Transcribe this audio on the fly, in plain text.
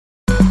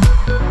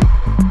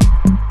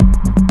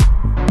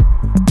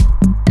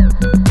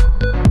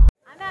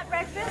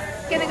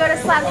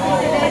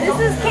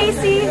is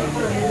Casey.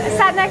 I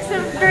sat next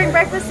to him during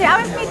breakfast today.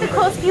 I always meet the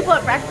close people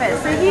at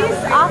breakfast. So he's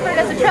offered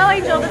as a trail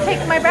angel to take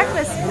my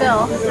breakfast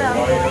bill. So,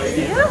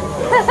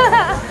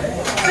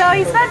 so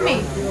he's fed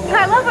me.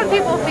 I love when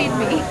people feed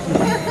me.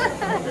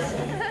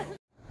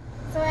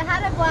 So I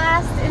had a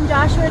blast in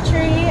Joshua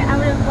Tree. I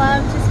would have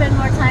loved to spend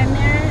more time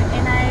there,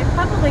 and I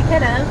probably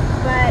could have,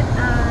 but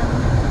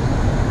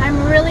I'm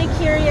really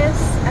curious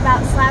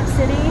about Slab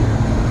City.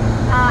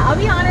 I'll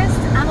be honest,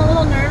 I'm a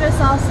little nervous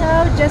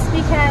also, just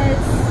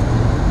because,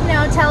 you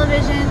know,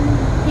 television,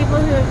 people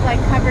who have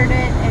like covered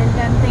it and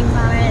done things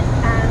on it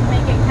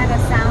make it kind of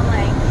sound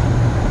like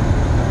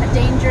a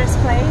dangerous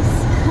place.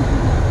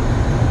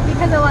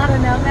 Because a lot of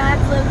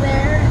nomads live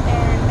there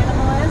and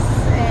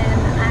minimalists,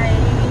 and I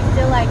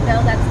feel like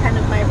though that's kind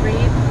of my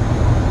breed,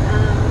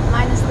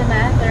 minus the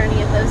meth or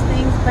any of those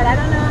things, but I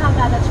don't know how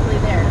bad that's really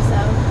there. So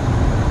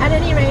at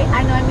any rate,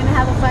 I know I'm going to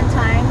have a fun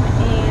time,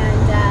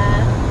 and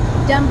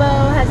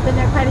Dumbo has been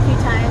there quite a few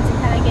times and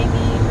kind of gave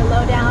me the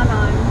lowdown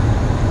on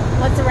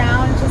what's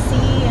around to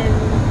see, and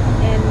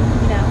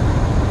you know,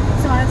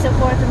 so on and so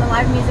forth, and the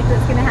live music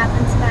that's going to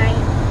happen tonight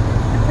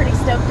I'm pretty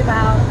stoked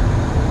about.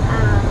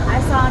 I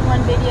saw in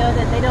one video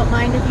that they don't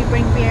mind if you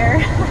bring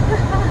beer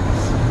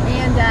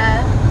and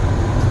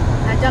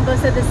Dumbo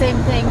said the same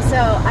thing, so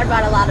I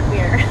brought a lot of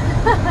beer.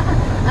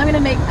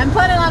 I'm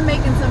planning on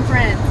making some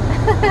friends.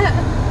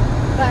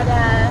 But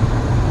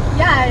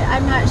yeah,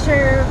 I'm not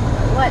sure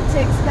what to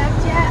expect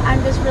yet. I'm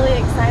just really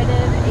excited,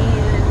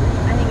 and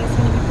I think it's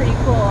going to be pretty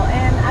cool.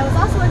 And I was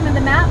also looking at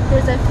the map.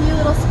 There's a few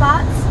little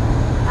spots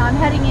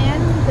heading in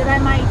that I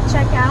might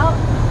check out.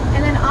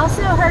 And then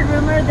also heard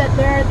rumor that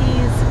there are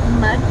these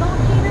mud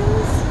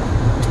volcanoes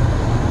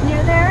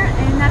near there,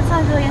 and that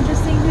sounds really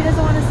interesting. Who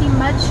doesn't want to see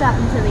mud shot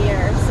into the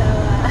air? So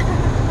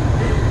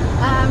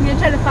I'm going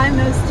to try to find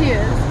those too.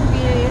 This could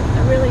be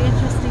a really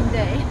interesting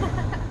day.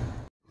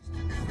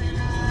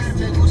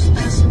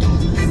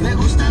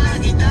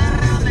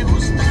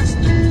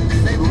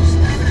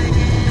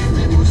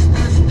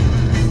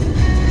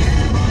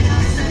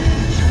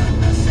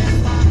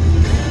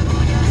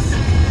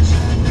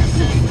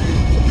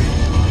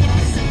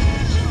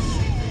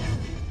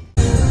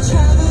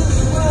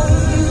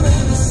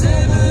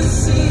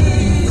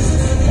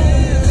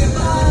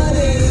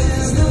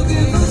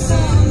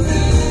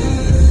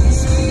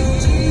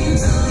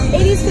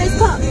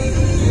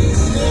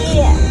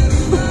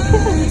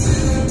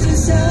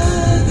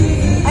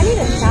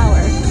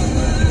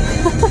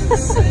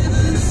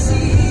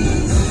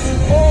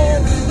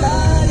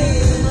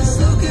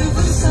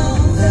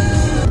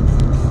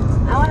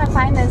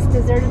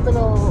 Deserted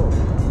little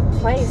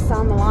place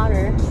on the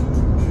water.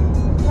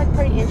 It's like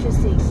pretty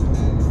interesting.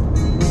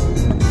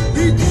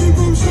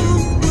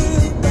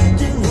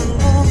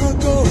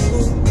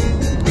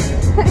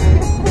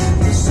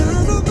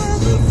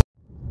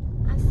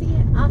 I see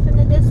it off in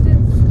the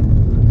distance.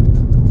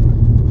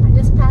 I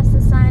just passed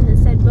the sign that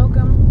said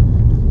welcome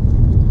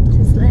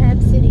to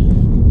Slab City.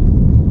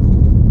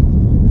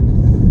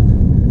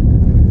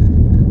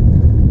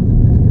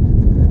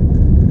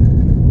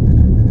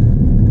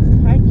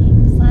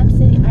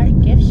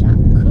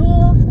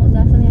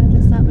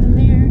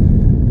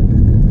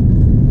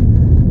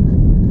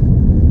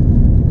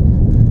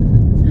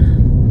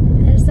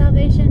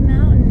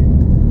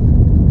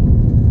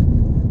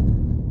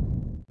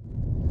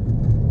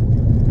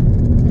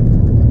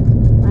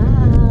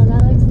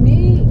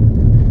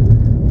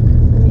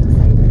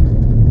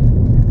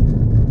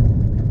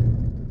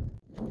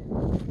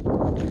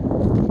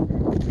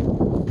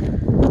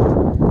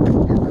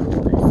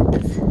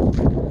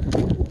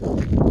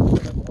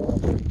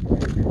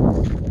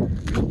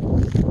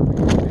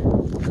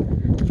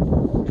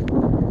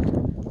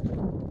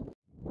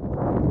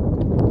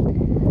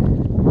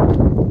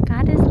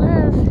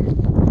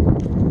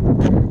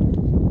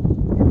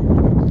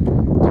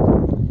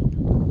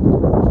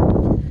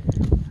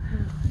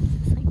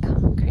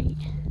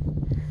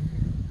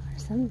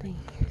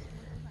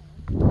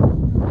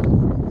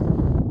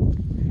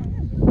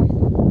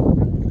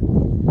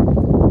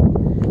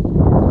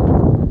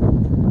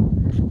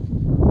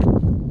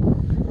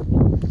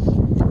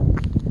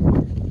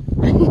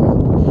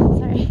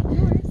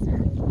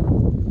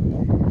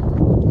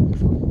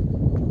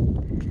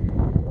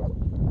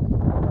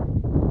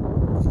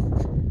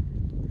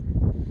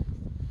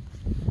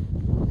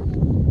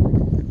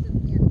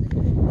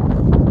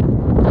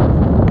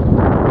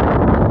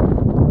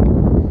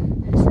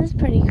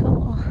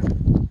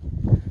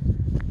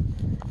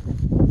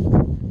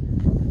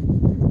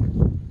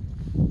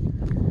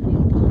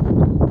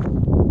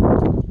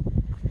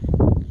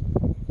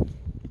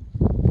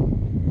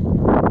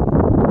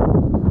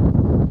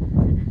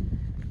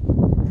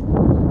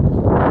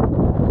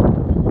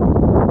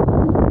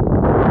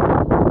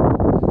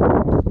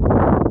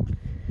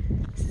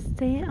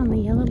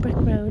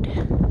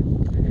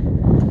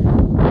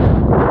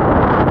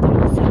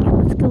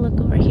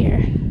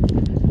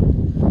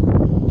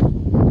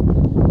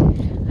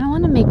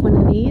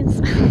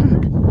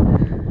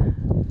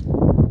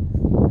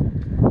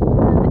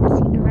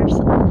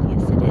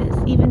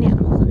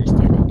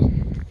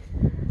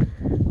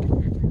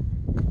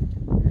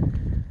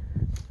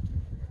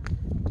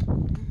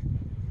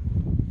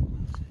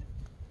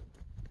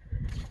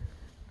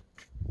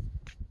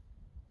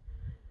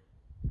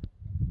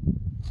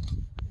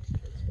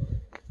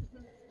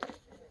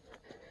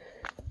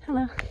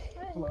 Hello.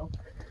 Hello.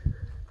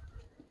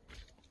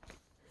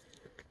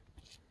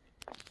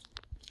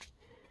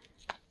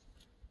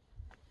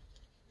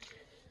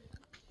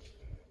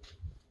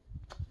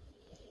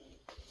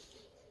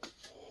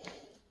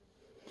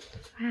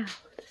 Wow,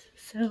 this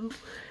is so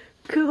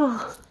cool.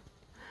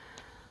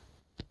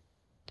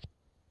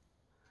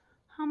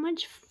 How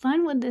much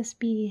fun would this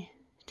be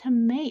to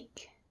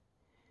make?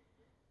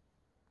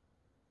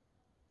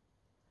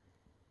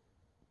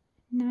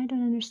 Now I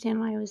don't understand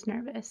why I was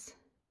nervous.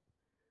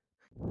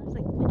 There's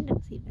like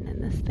windows even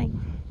in this thing.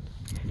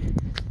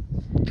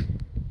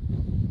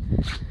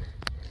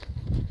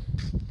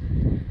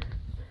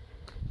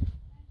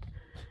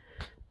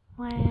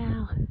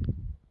 Wow.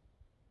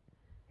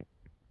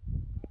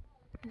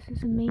 This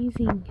is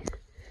amazing.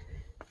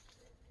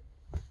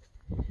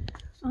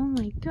 Oh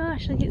my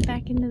gosh, look at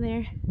back into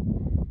there.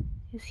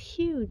 It's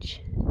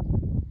huge.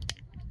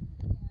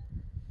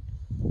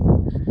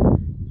 You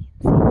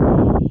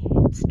can see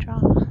the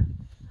straw.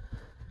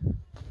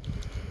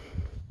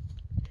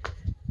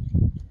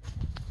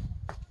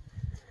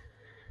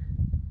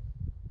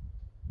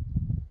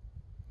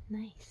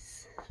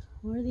 Nice.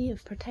 Worthy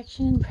of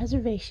protection and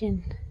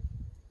preservation.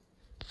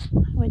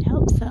 I would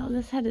hope so.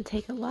 This had to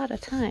take a lot of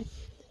time.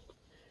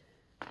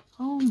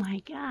 Oh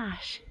my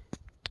gosh.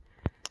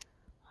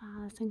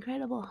 Wow, that's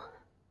incredible.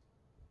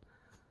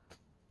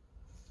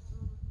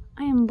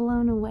 I am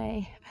blown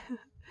away. I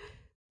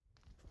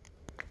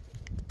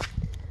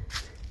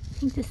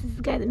think this is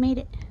the guy that made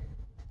it.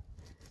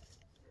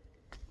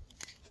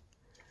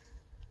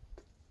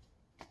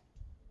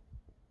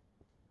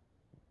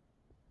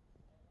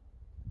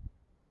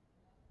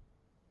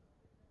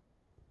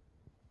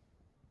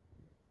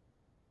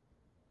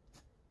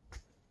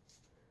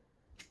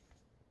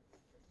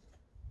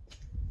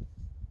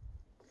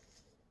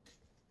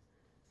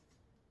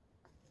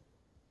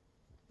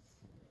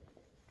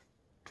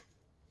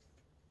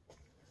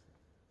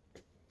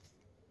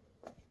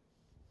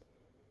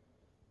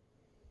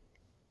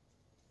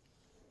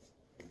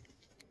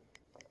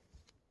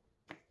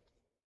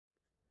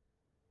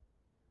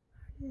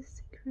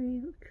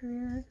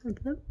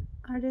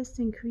 Artist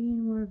and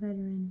Korean War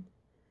veteran.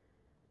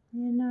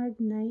 Leonard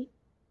Knight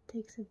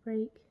takes a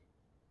break.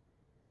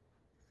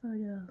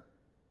 Photo.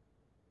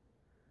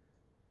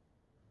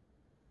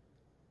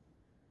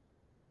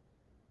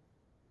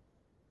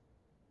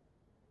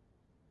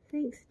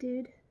 Thanks,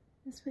 dude.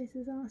 This place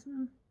is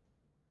awesome.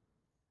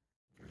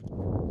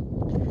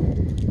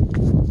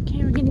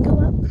 Okay, we're gonna go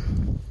up.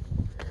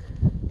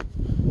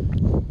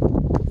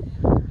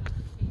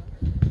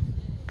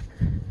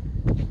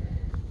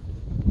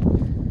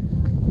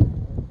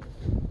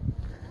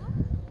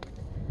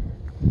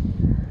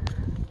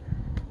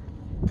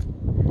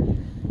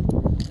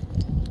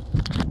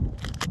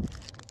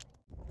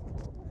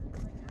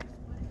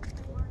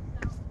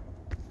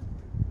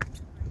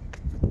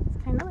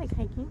 Kind of like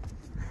hiking.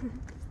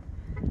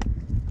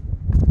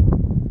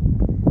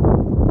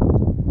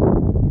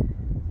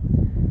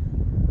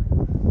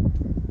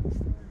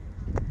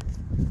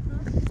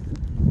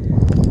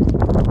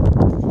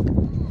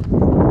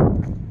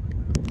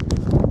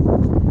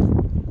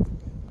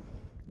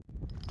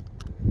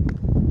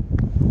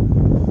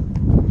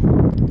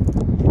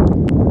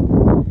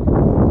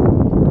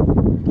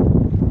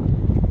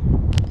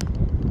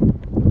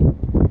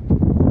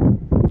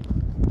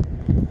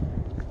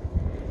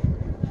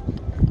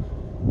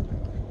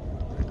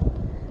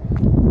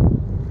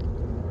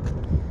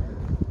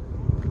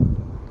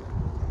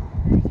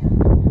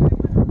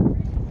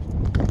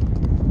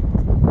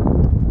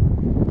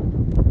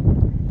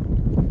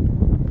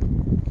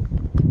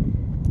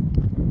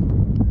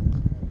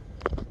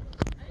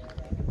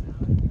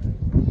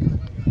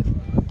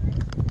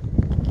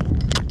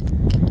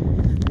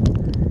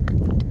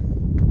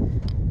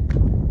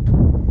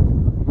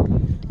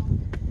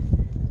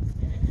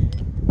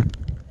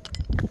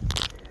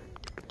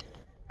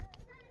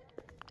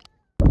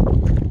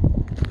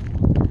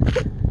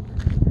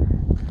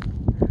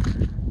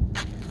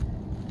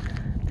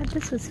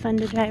 This was fun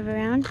to drive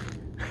around.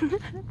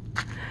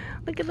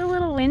 Look at the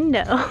little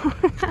window.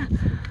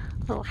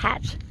 Little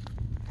hatch.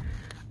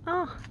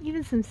 Oh,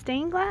 even some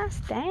stained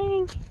glass.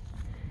 Dang.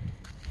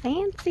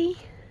 Fancy.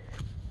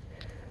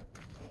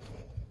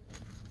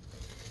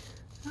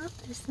 Oh,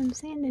 there's some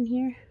sand in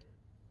here.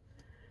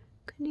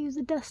 Could use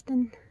a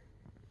dusting.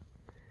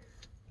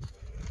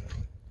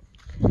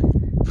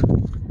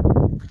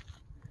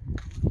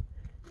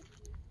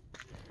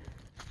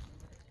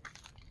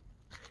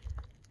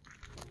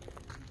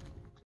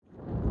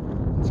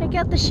 Check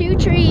out the shoe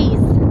trees.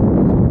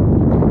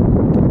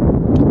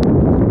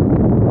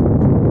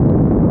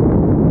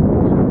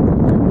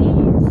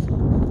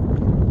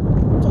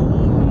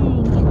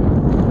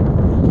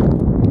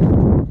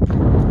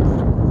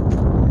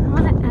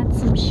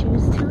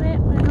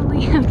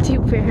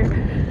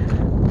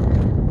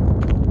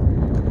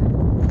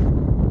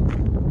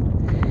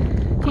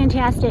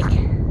 Fantastic.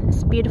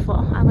 It's beautiful.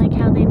 I like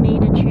how they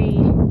made a tree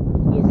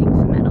using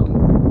some metal.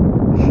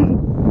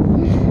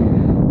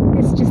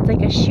 It's just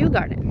like a shoe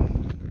garden.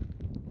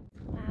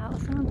 Wow,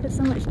 someone put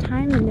so much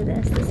time into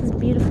this. This is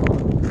beautiful.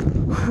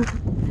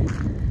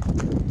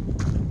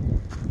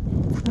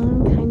 Its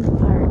own kind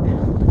of art.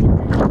 Look at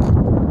that.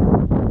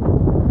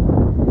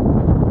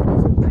 That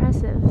is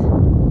impressive.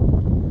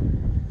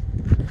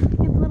 Look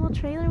at the little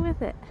trailer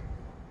with it.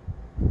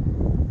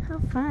 How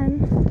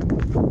fun.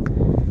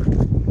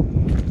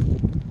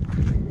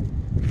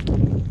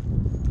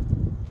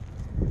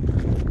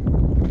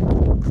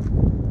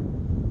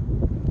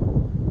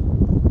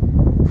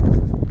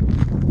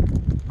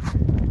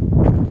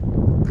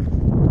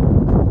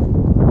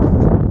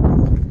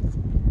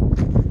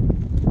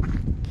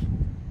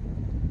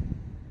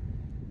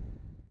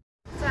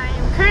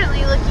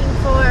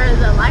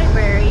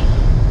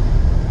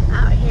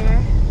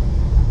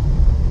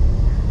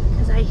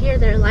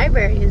 Their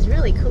library is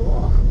really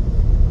cool.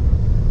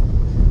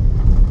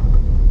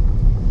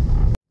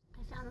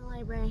 I found the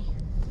library,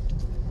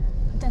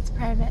 but that's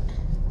private.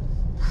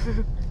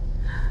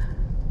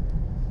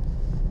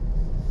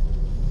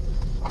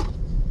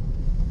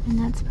 And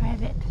that's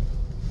private,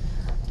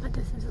 but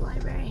this is a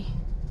library.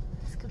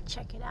 Let's go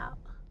check it out.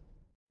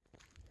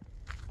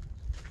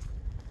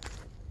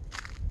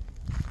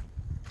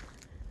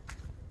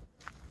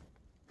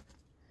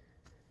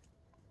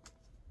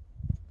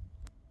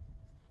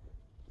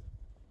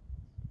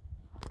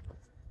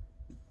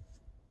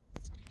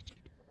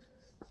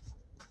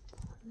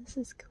 This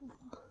is cool.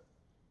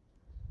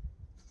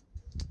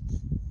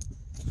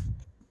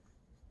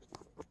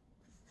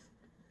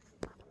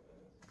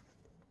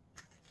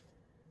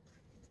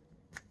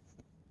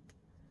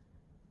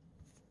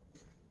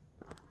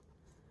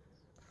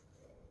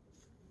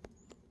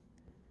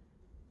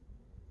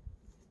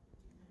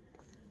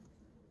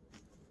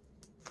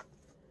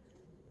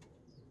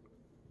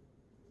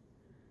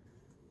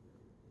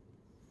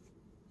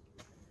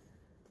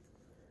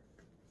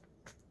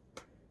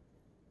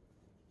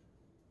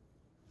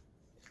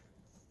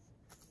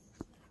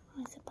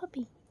 Oh, it's a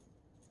puppy.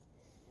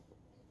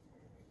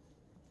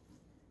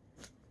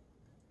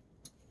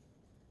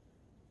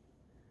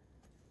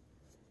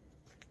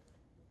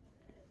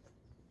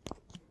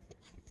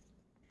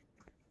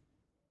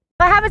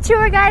 I have a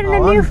tour guide and a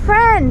new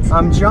friend.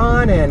 I'm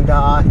John, and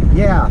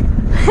yeah,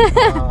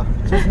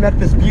 just met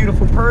this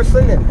beautiful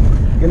person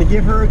and gonna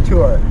give her a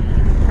tour.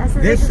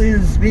 This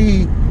is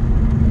the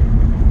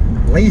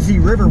lazy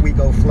river we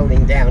go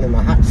floating down in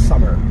the hot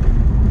summer.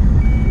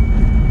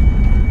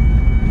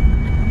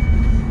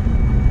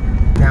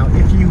 Now,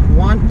 if you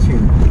want to,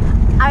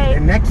 the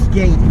next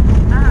gate,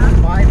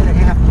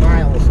 5.5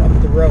 miles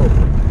up the road.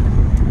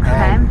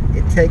 And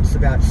it takes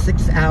about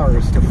 6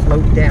 hours to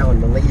float down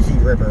the lazy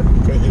river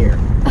to here.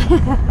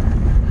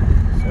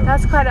 So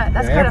That's quite a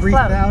float. Every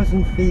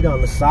 1,000 feet on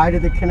the side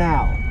of the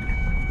canal.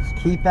 Just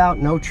keep out,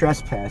 no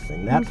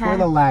trespassing. That's where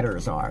the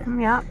ladders are.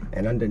 Yep.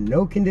 And under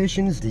no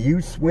conditions do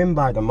you swim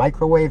by the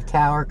microwave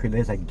tower, because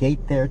there's a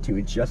gate there to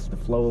adjust the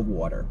flow of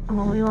water.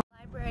 Well, we want the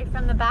library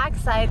from the back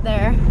side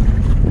there.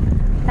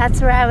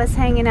 That's where I was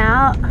hanging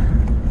out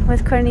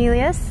with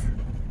Cornelius.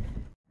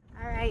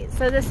 Alright,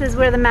 so this is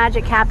where the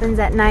magic happens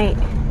at night,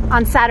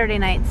 on Saturday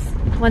nights,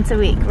 once a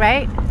week,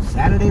 right?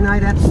 Saturday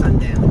night at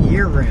sundown,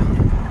 year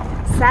round.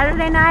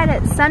 Saturday night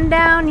at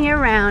sundown, year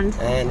round.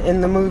 And in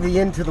the movie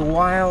Into the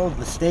Whyld,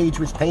 the stage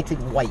was painted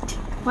white.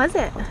 Was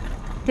it?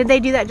 Did they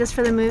do that just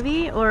for the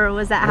movie, or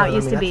was that how it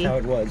used to be?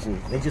 That's how it was,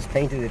 and they just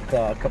painted it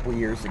a couple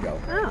years ago.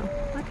 Oh,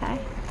 okay.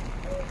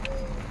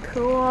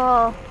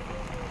 Cool.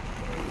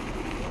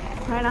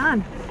 Right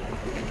on.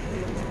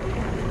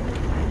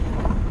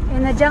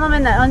 And the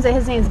gentleman that owns it,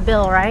 his name's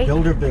Bill, right?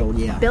 Builder Bill,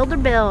 yeah. Builder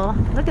Bill.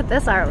 Look at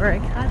this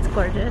artwork. That's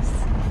gorgeous.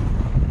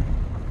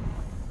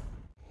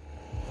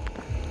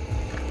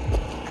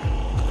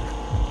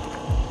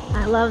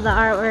 I love the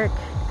artwork.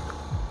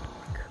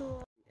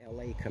 Cool.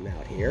 LA come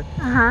out here,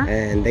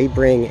 and they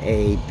bring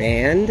a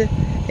band,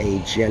 a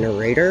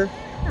generator,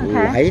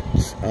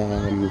 lights,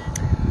 a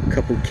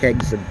couple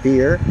kegs of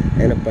beer,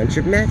 and a bunch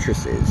of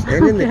mattresses.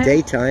 And in the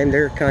daytime,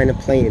 they're kind of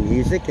playing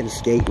music and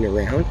skating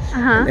around.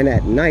 And then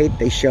at night,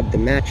 they shove the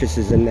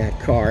mattresses in that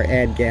car,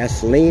 add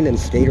gasoline, and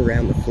skate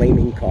around the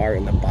flaming car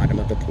in the bottom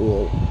of the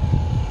pool.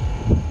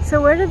 So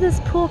where did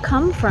this pool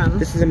come from?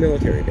 This is a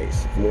military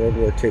base from World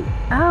War II.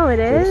 Oh, it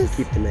is? This is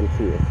to keep the men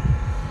cool.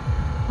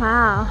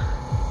 Wow.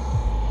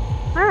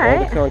 All right.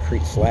 All the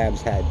concrete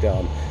slabs had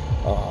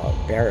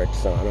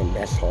barracks on them,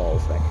 mess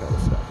halls, that kind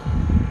of stuff.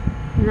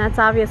 And that's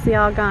obviously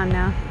all gone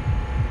now.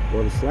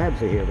 Well, the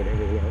slabs are here, but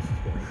everything else is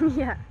gone.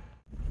 Yeah.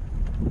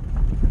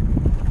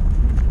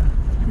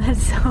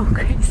 That's so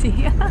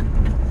crazy.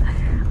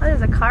 Oh,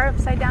 there's a car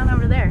upside down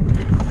over there.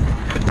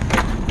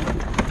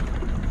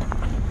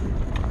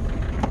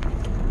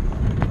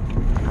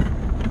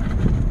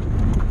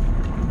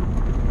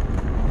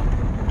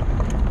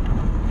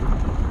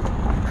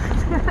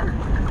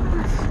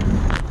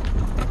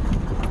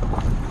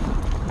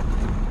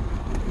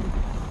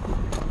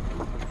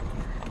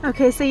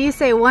 Okay, so you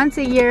say once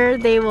a year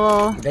they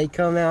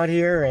come out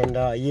here,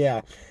 and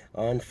yeah,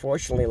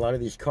 unfortunately a lot of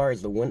these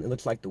cars, it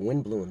looks like the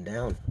wind blew them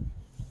down.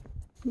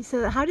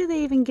 So how do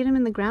they even get them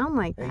in the ground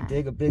like that? They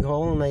dig a big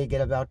hole and they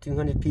get about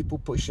 200 people,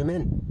 push them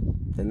in,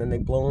 and then they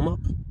blow them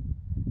up.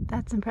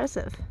 That's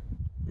impressive.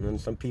 And then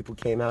some people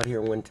came out here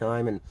one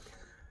time and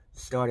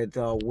started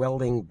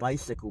welding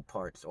bicycle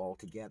parts all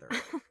together.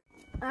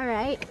 All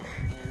right.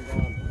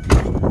 And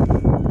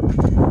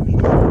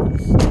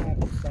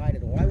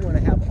decided, well, I want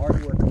to have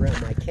artwork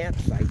around my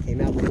campsite.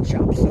 Came out with a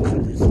chop saw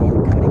and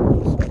started cutting all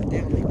the stuff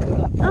down they put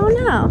up. Oh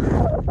no.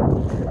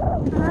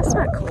 Oh, that's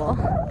not cool.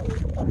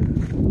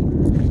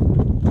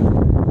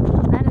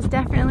 That is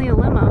definitely a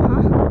limo,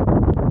 huh?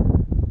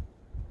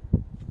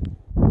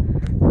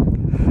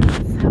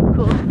 So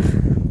cool.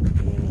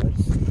 And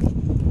let's see.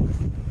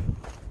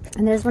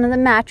 And there's one of the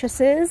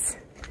mattresses.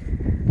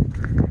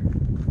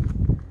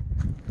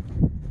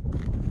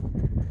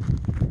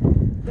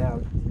 Now,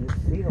 do you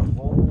see the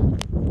hole?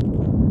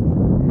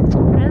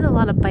 There's a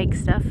lot of bike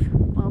stuff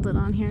welded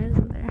on here,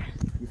 isn't there?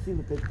 You see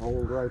the big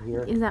hole right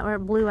here? Is that where it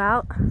blew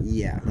out?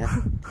 Yeah, that's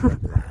the hole.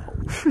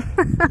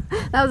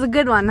 That was a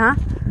good one, huh?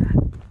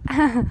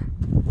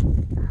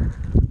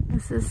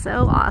 This is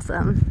so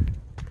awesome.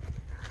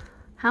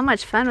 How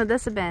much fun would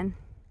this have been?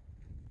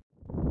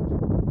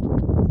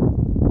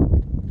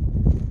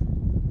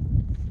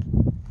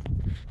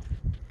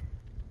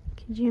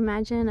 Could you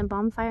imagine a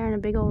bonfire and a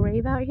big old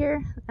rave out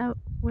here? That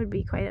would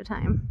be quite a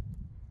time.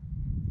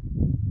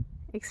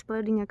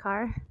 Exploding a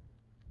car.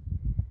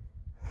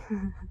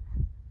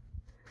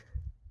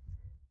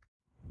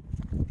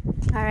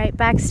 Alright,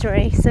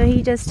 backstory. So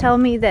he just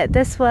told me that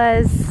this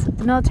was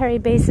the military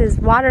base's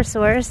water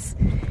source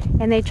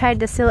and they tried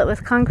to seal it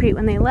with concrete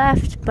when they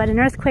left, but an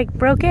earthquake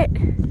broke it.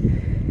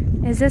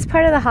 Is this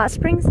part of the hot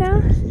springs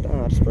now? This is the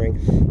hot spring.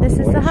 This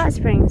is the hot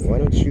springs. Why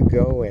don't you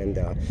go and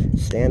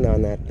stand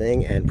on that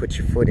thing and put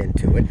your foot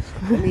into it.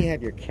 Let me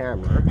have your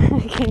camera.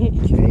 Okay.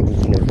 Okay, we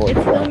can avoid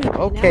It's filming right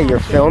okay, now, you're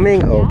actually.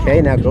 filming? Yeah.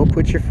 Okay, now go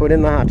put your foot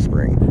in the hot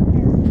spring.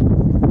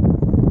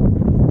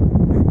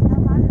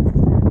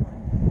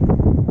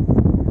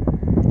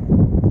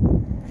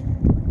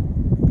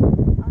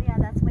 Oh yeah,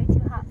 that's way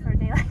too hot for a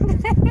day like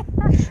today.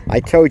 I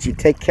told you,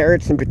 take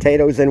carrots and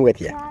potatoes in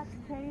with you. That's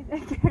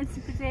crazy. Carrots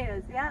and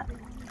potatoes, yeah.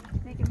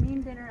 Make a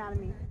mean dinner out of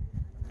me.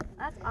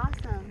 That's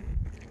awesome.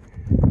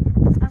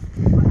 Oh,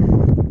 we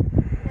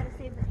gotta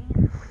save the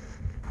ants.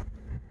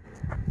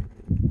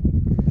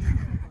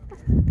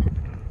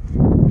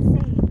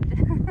 Saved.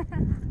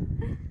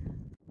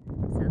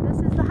 So this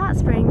is the hot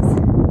springs.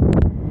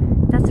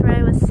 That's where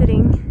I was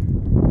sitting.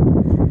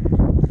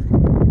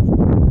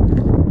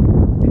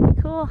 Pretty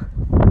cool.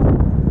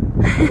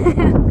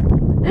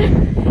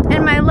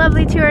 And my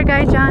lovely tour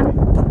guide, John.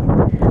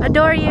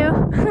 Adore you.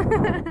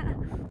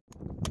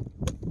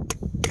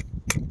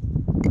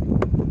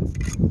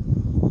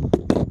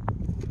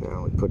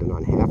 Now we put it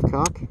on half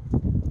cock.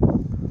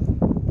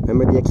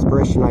 Remember the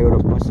expression, I ought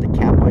to bust a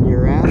cap on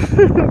your ass?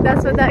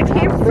 That's what that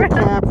came That's the from.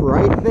 cap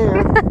right there.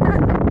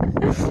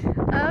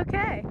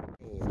 Okay.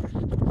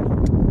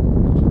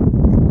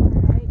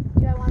 Alright,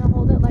 do I want to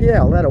hold it like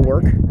Yeah, that'll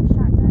work.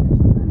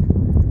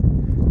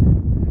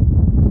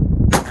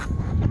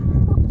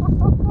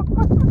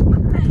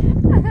 a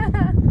shotgun or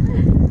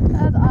something?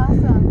 That's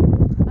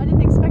awesome. I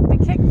didn't expect the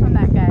kick from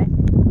that guy.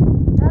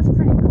 That's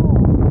pretty cool.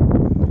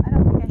 I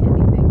don't think I hit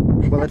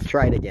anything. Well, let's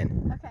try it again.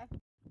 Okay.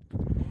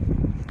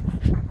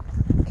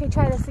 Okay,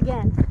 try this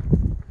again.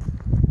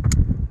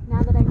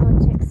 Now that I know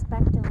what to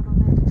expect a little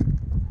bit.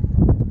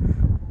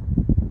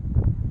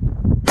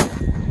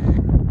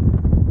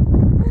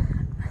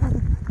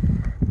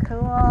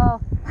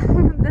 Cool.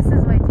 This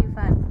is way too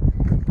fun.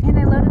 And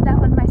I loaded that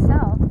one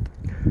myself.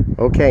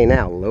 Okay,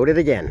 now load it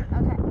again.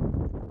 Okay.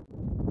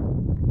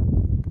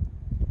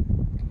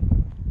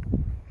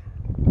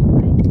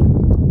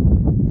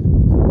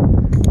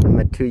 I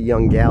met two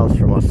young gals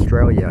from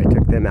Australia. I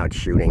took them out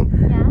shooting.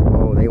 Yeah?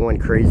 Oh, they went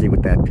crazy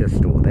with that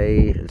pistol.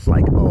 It's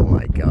like, oh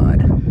my God.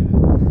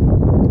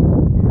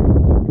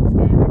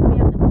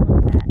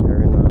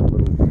 They're in a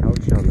little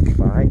pouch on the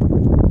side.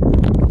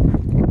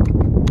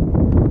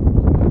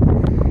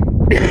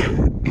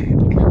 Give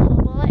me a little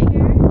bullet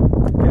here.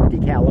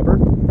 50 caliber.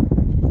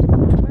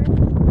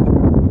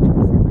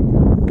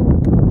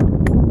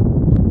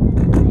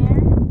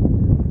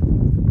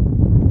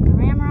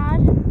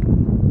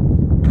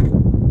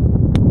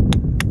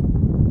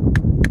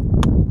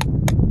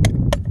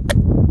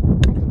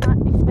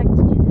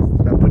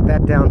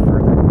 That down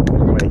further.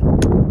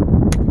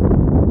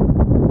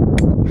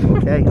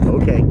 Okay,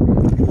 okay.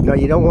 No,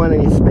 you don't want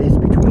any space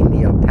between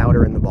the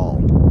powder and the ball.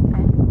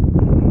 Okay.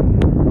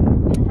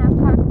 I'm gonna half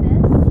cock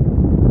this.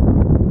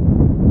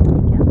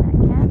 Take out that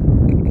cap.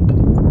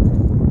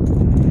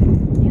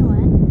 New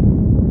one.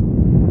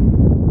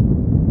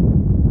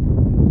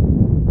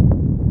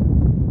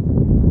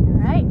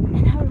 Alright,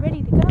 and now we're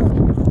ready to go.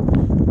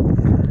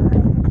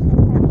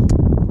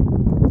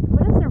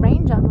 What is the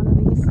range on one of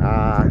these?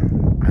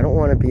 I don't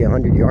want to be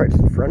 100 yards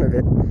in front of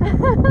it. I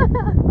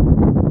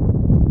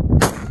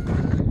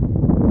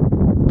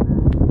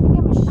think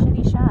I'm a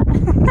shitty shot.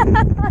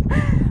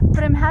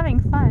 But I'm having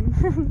fun.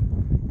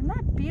 Isn't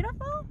that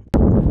beautiful?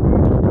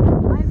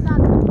 I'm not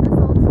this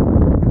old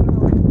school.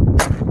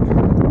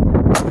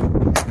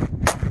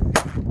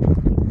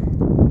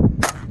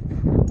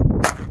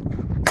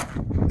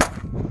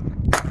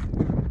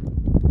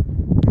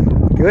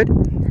 Good?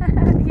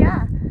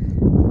 Yeah.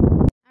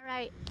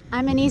 Alright,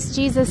 I'm in East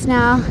Jesus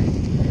now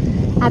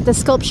at the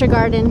sculpture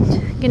garden.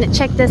 Gonna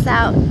check this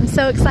out. I'm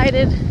so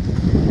excited.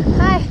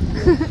 Hi!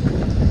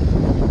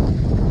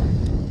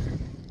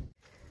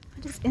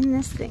 What is in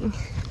this thing?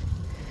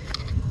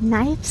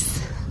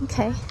 Knives?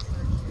 Okay.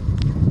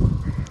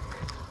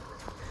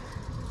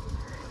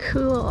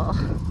 Cool.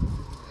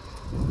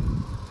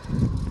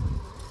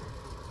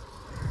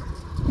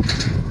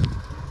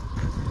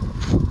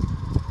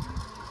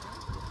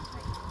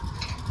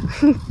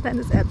 That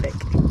is epic.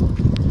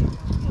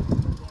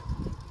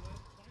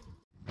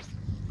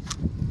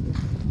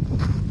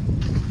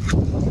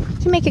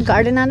 You can make a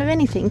garden out of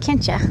anything,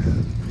 can't ya?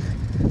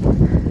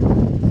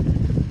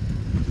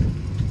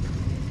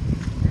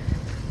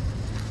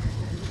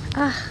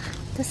 Ah,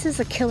 this is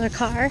a killer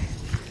car.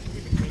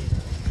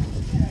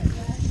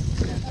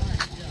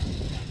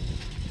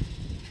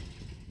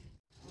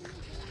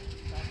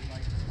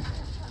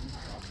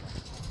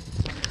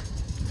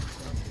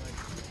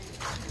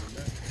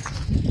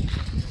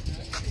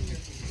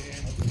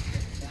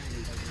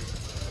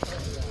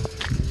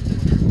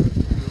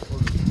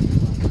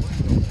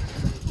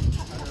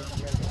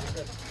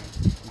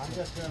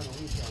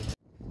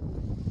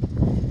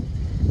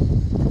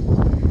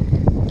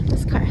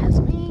 This car has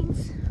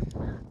wings.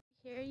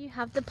 Here you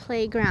have the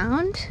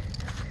playground.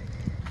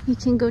 You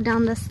can go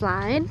down the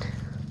slide.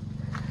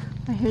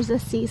 Or here's a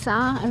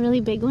seesaw, a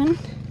really big one.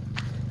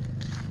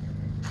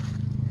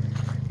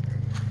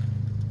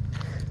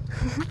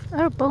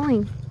 Or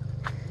bowling.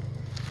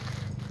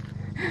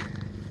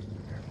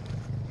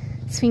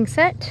 Swing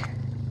set.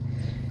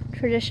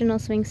 Traditional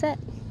swing set.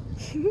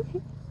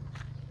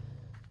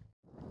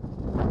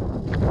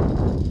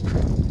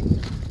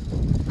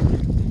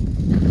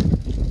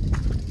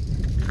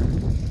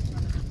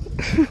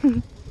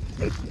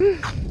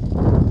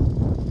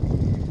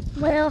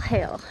 Well,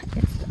 hell.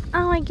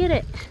 Oh, I get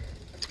it.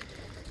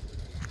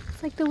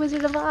 It's like the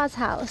Wizard of Oz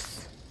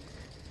house.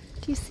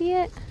 Do you see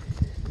it?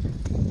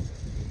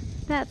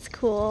 That's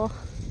cool.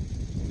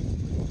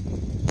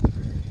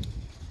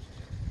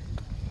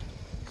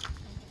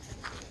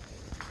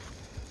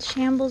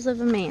 Shambles of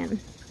a man.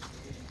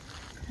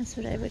 That's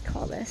what I would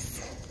call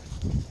this.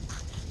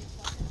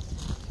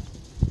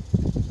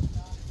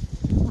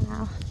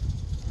 Wow.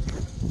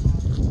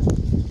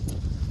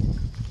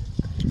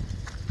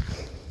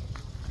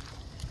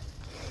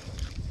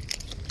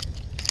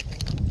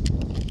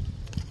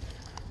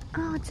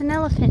 Oh, it's an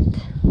elephant.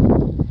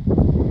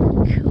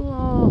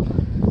 Cool.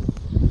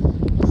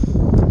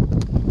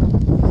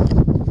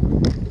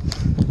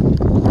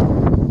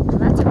 Well,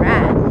 that's a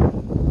rat.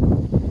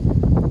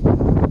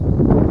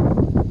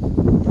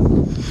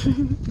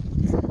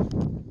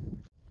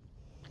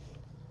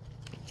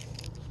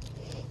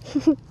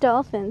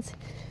 Dolphins.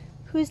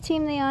 Whose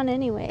team they on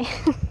anyway?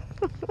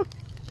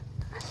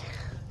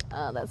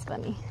 Oh, that's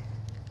funny.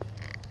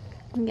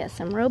 We got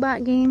some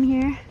robot game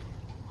here.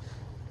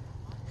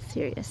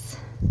 Serious.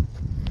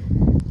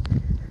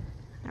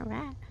 All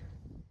right.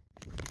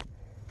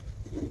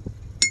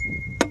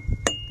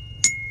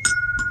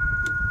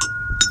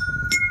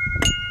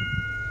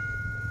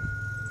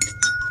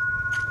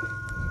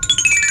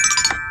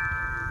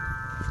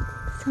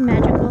 So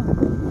magical.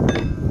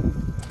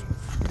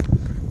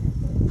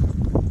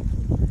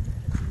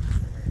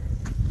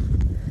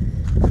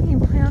 You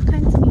can play all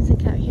kinds of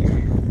music out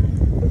here.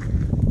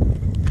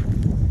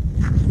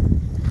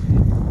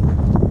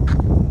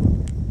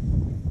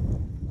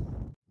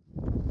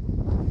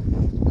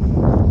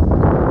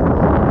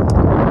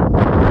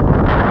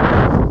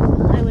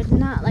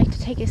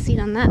 Take a seat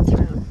on that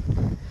throne.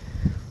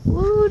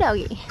 Woo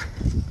doggy.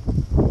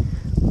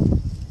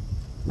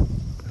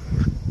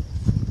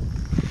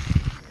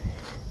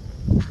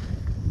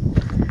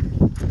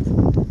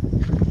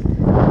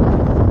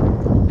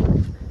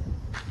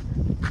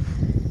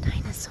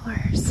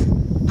 Dinosaurs.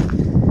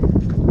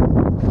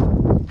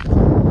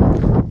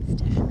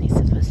 It's definitely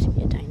supposed to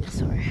be a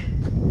dinosaur.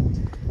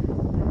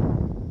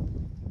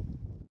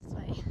 This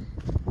way.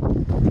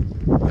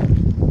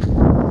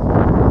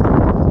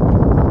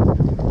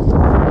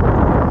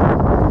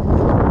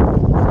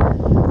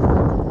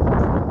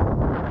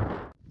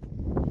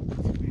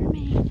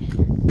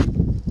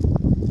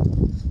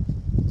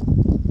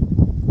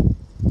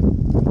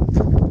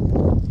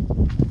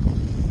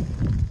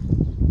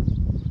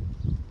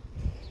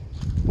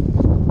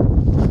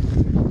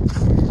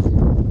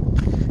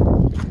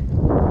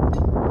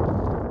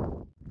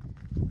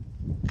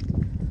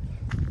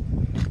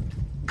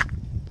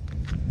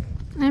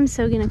 I'm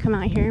so gonna come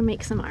out here and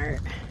make some art.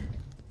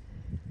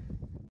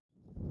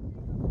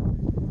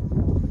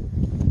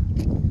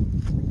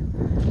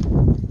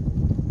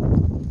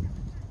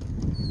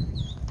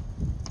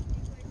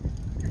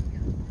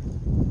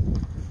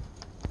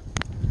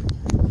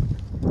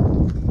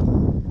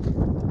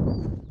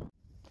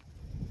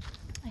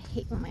 I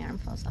hate when my arm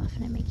falls off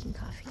and I'm making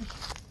coffee.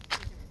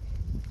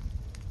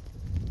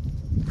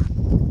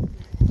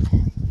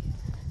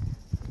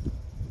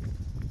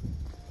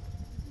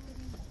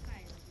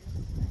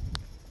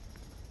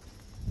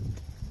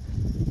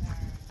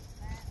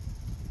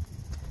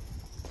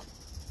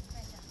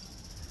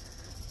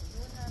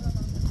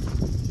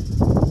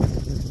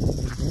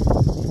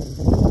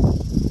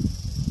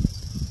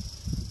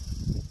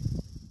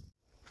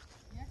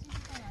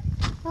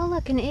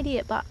 Look, an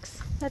idiot box.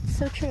 That's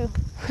so true.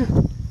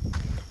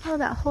 Oh,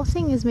 that whole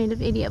thing is made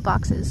of idiot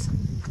boxes.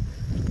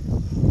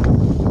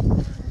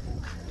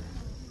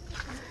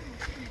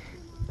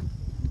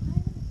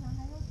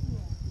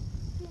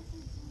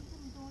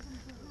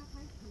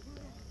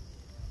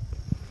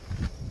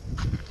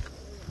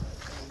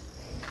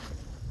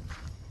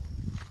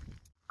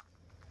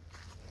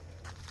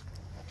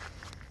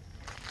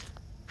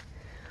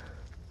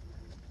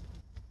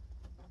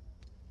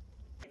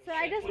 So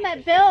I just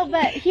met Bill,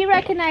 but he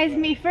recognized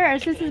me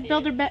first. This is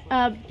Builder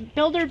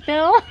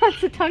Bill.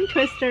 That's a tongue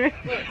twister.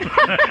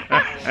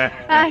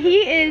 He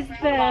is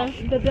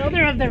the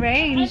builder of the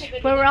range,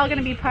 where we're all going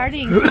to be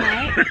partying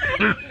tonight.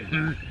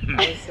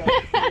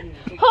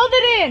 Hold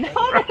it in.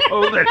 Hold it in.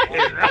 Hold it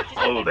in.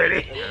 Hold it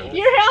in.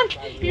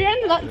 You're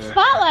in the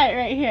spotlight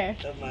right here.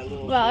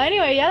 Well,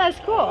 anyway, yeah, that's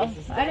cool.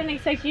 I didn't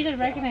expect you to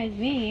recognize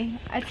me.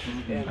 I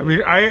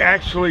mean, I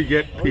actually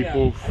get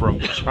people from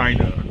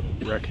China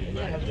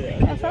recognize me.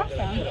 That's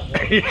awesome.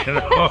 You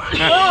know? Well,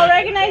 I'll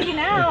recognize you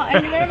now,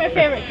 and you're my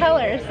favorite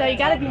color, so you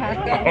gotta be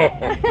happy.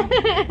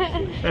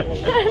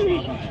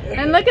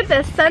 And look at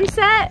this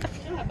sunset.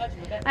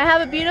 I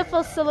have a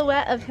beautiful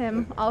silhouette of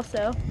him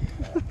also.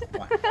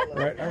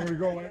 Right, I'm gonna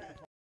go.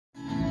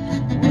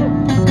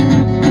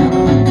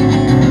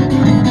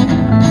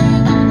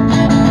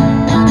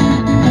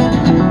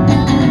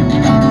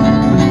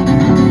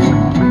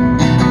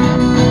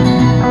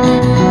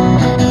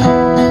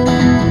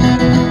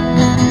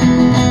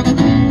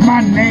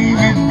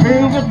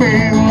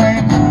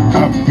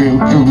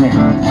 Built a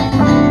range.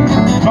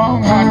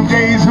 Long hot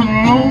days and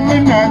lonely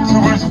nights,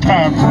 it was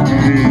time for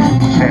me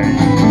to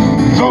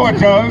change. So I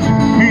dug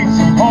me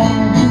some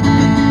holes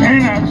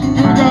and I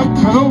stood up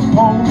to those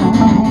poles.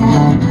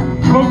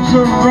 Folks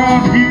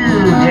around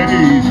here,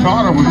 they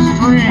thought I was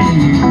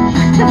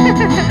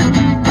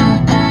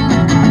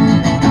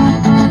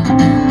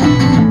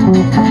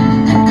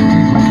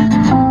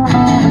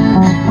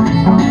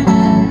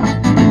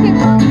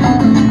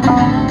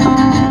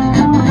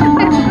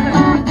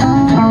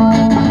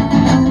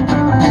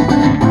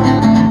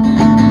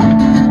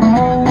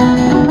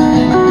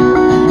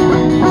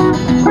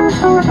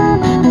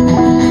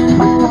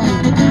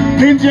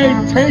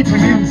take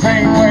an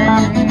insane way,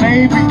 and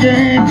they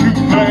began to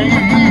play.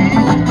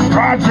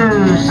 Roger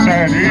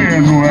sat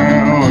in,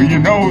 well, you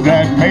know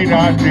that made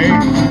our day.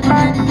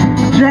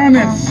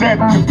 Johnny set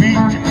the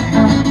beat,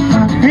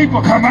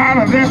 people come out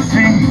of their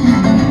seat.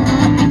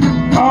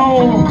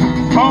 Oh,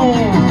 oh,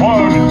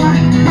 what a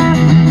dream.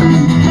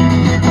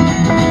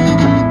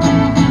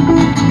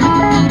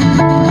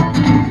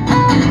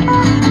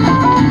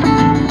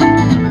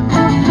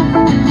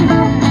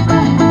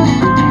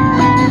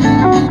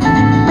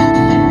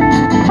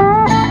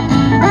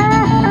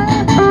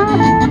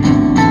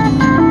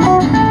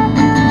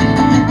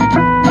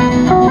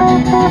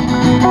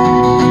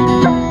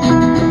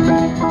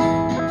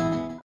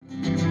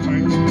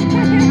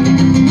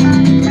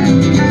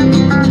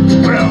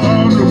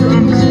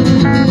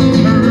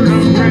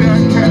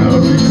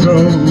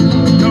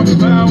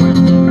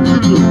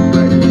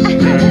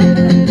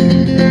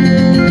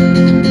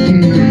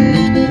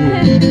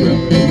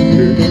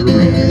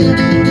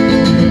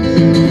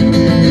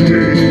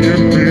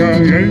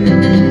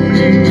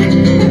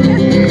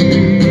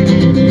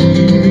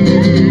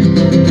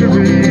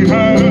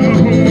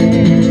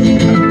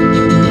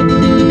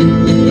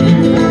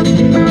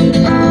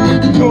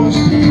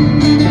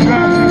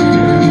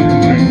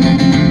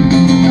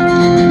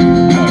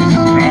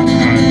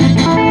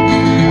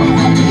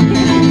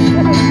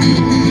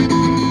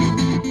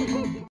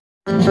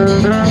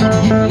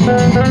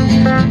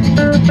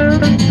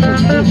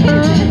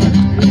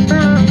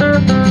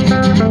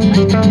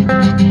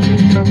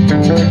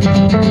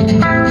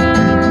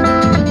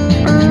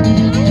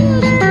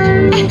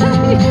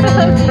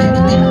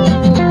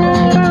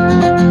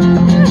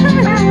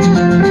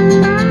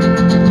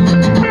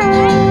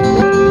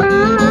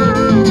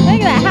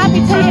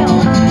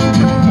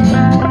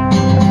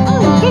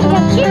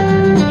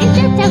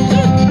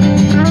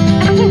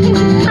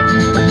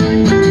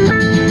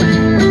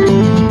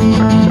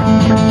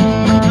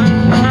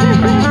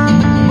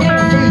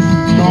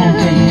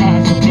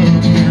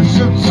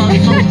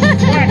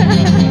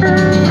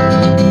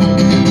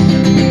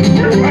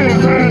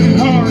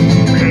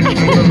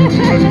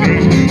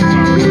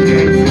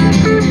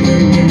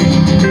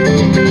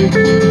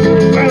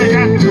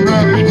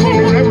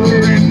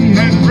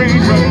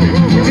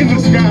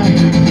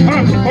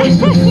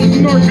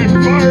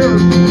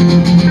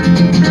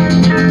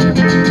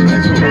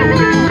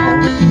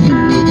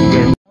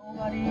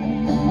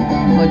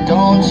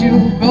 Don't you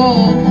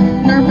go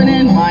nerfing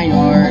in my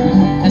yard.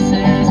 This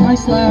is my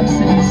Slab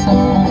City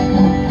song.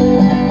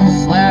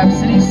 Slab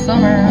City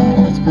summer,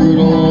 it's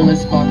brutal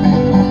as fuck.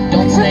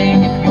 Don't stay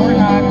if you're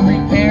not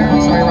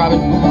prepared. Sorry, Robin.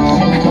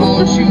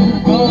 Don't you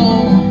go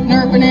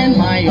nerfing in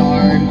my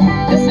yard.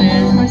 This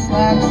is my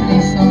Slab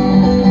City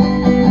song.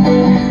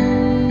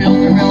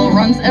 Builderville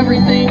runs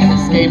everything, and the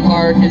skate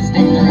park is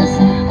dangerous.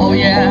 Oh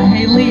yeah,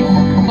 hey Leaf,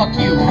 fuck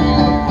you.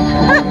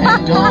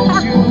 And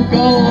don't you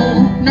go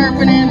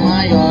nerfing in my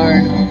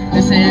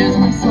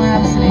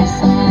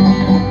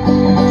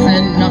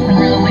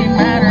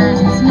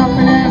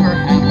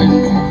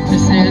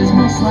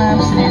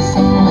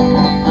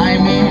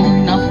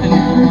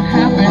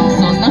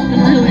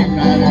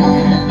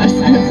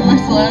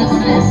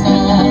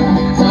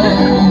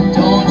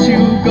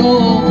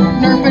gold,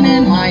 nerfing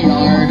in my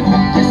yard.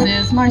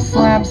 This is my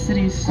Slab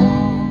City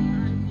song.